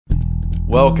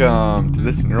Welcome to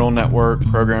this neural network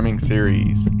programming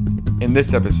series. In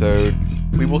this episode,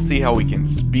 we will see how we can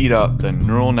speed up the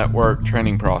neural network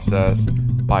training process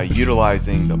by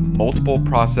utilizing the multiple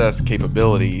process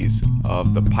capabilities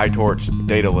of the PyTorch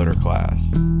DataLoader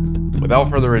class. Without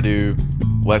further ado,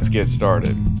 let's get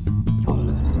started.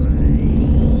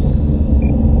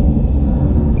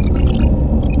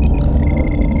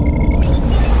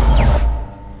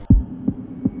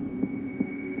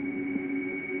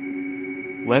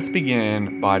 Let's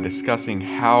begin by discussing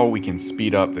how we can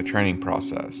speed up the training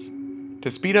process.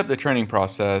 To speed up the training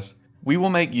process, we will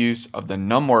make use of the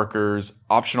numWorkers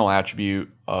optional attribute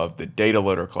of the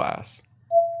DataLoader class.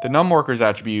 The numWorkers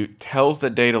attribute tells the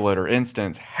DataLoader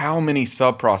instance how many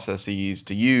subprocesses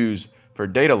to use for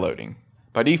data loading.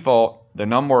 By default, the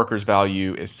numWorkers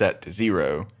value is set to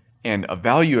 0, and a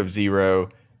value of 0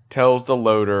 tells the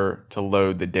loader to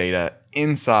load the data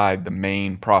inside the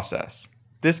main process.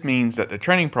 This means that the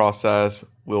training process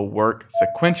will work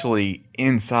sequentially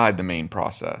inside the main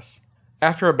process.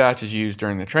 After a batch is used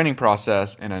during the training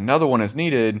process and another one is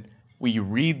needed, we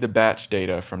read the batch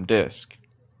data from disk.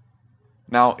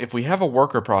 Now, if we have a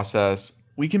worker process,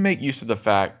 we can make use of the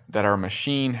fact that our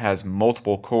machine has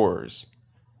multiple cores.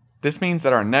 This means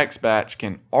that our next batch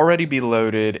can already be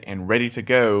loaded and ready to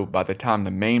go by the time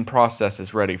the main process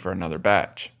is ready for another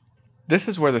batch. This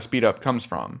is where the speed up comes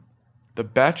from. The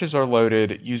batches are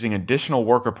loaded using additional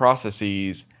worker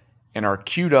processes and are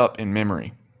queued up in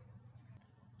memory.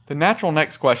 The natural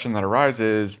next question that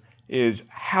arises is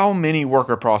how many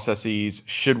worker processes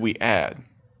should we add?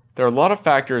 There are a lot of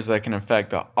factors that can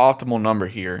affect the optimal number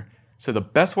here, so the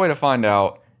best way to find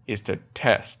out is to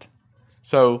test.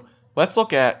 So let's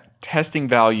look at testing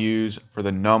values for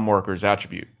the numWorkers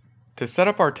attribute. To set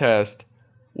up our test,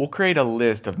 we'll create a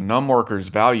list of numWorkers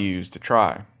values to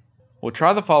try. We'll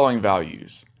try the following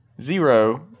values: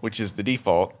 0, which is the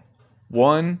default,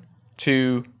 1,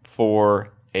 2,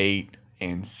 4, 8,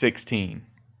 and 16.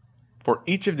 For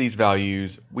each of these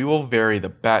values, we will vary the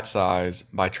batch size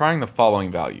by trying the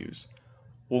following values.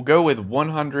 We'll go with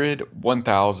 100,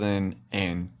 1000,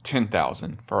 and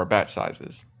 10,000 for our batch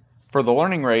sizes. For the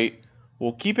learning rate,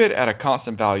 we'll keep it at a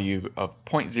constant value of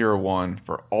 0.01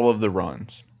 for all of the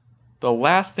runs. The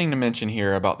last thing to mention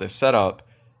here about this setup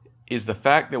is the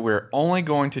fact that we're only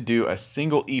going to do a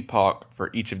single epoch for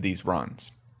each of these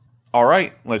runs.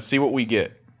 Alright, let's see what we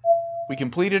get. We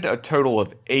completed a total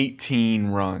of 18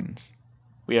 runs.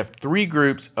 We have 3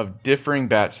 groups of differing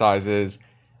batch sizes,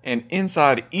 and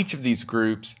inside each of these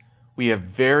groups, we have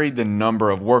varied the number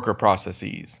of worker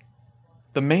processes.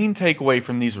 The main takeaway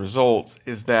from these results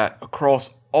is that across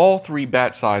all 3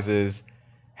 batch sizes,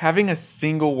 having a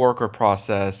single worker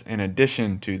process in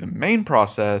addition to the main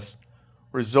process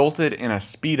resulted in a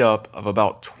speed up of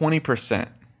about 20%.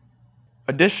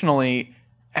 Additionally,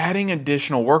 adding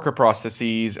additional worker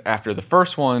processes after the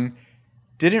first one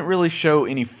didn't really show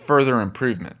any further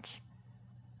improvements.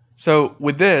 So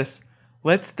with this,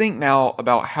 let's think now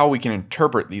about how we can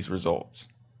interpret these results.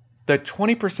 The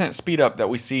 20% speed up that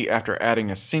we see after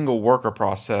adding a single worker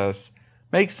process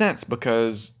makes sense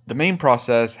because the main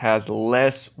process has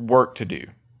less work to do.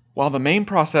 While the main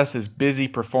process is busy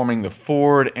performing the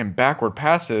forward and backward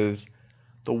passes,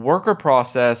 the worker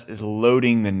process is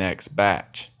loading the next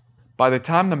batch. By the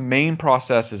time the main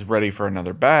process is ready for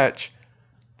another batch,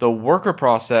 the worker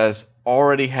process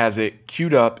already has it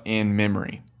queued up in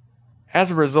memory.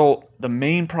 As a result, the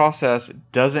main process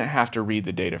doesn't have to read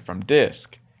the data from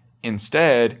disk.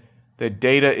 Instead, the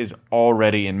data is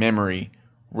already in memory,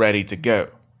 ready to go.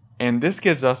 And this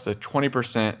gives us the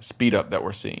 20% speed up that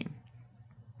we're seeing.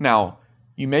 Now,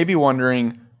 you may be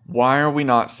wondering, why are we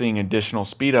not seeing additional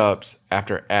speedups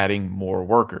after adding more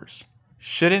workers?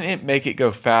 Shouldn't it make it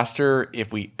go faster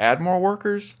if we add more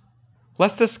workers?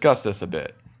 Let's discuss this a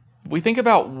bit. If we think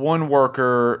about one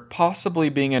worker possibly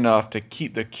being enough to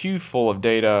keep the queue full of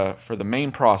data for the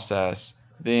main process,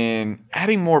 then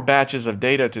adding more batches of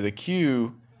data to the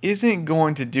queue isn't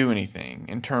going to do anything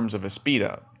in terms of a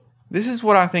speedup. This is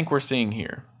what I think we're seeing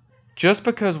here. Just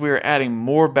because we are adding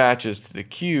more batches to the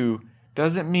queue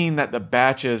doesn't mean that the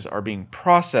batches are being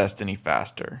processed any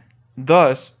faster.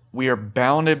 Thus, we are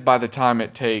bounded by the time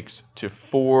it takes to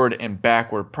forward and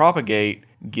backward propagate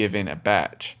given a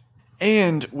batch.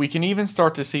 And we can even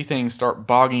start to see things start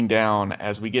bogging down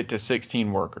as we get to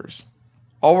 16 workers.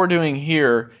 All we're doing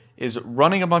here is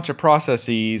running a bunch of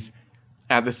processes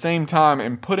at the same time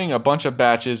and putting a bunch of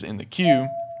batches in the queue,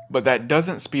 but that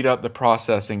doesn't speed up the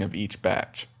processing of each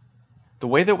batch. The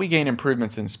way that we gain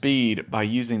improvements in speed by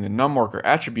using the numWorker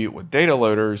attribute with data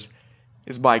loaders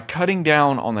is by cutting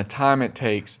down on the time it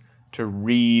takes to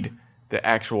read the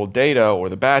actual data or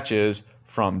the batches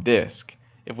from disk.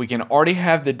 If we can already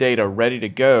have the data ready to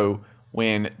go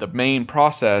when the main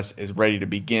process is ready to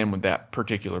begin with that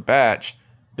particular batch,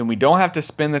 then we don't have to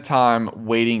spend the time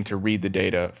waiting to read the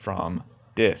data from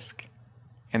disk.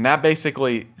 And that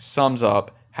basically sums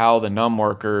up how the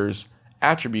numWorkers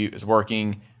attribute is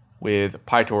working with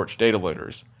PyTorch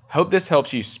DataLoaders. Hope this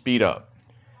helps you speed up.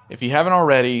 If you haven't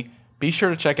already, be sure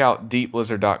to check out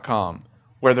DEEPLIZARD.com,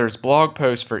 where there's blog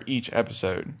posts for each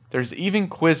episode. There's even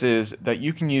quizzes that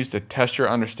you can use to test your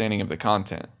understanding of the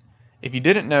content. If you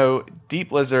didn't know,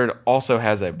 DEEPLIZARD also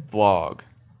has a vlog.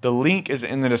 The link is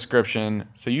in the description,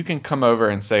 so you can come over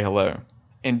and say hello.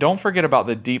 And don't forget about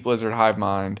the DEEPLIZARD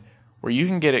HIVEMIND, where you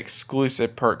can get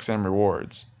exclusive perks and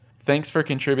rewards. Thanks for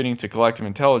contributing to Collective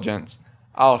Intelligence.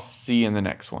 I'll see you in the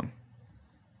next one.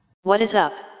 What is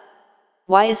up?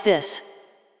 Why is this?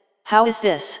 How is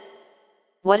this?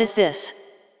 What is this?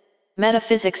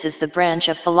 Metaphysics is the branch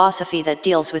of philosophy that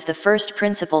deals with the first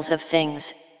principles of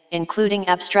things, including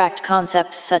abstract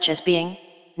concepts such as being,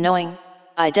 knowing,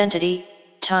 identity,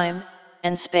 time,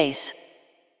 and space.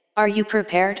 Are you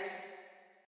prepared?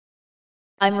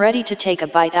 I'm ready to take a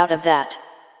bite out of that.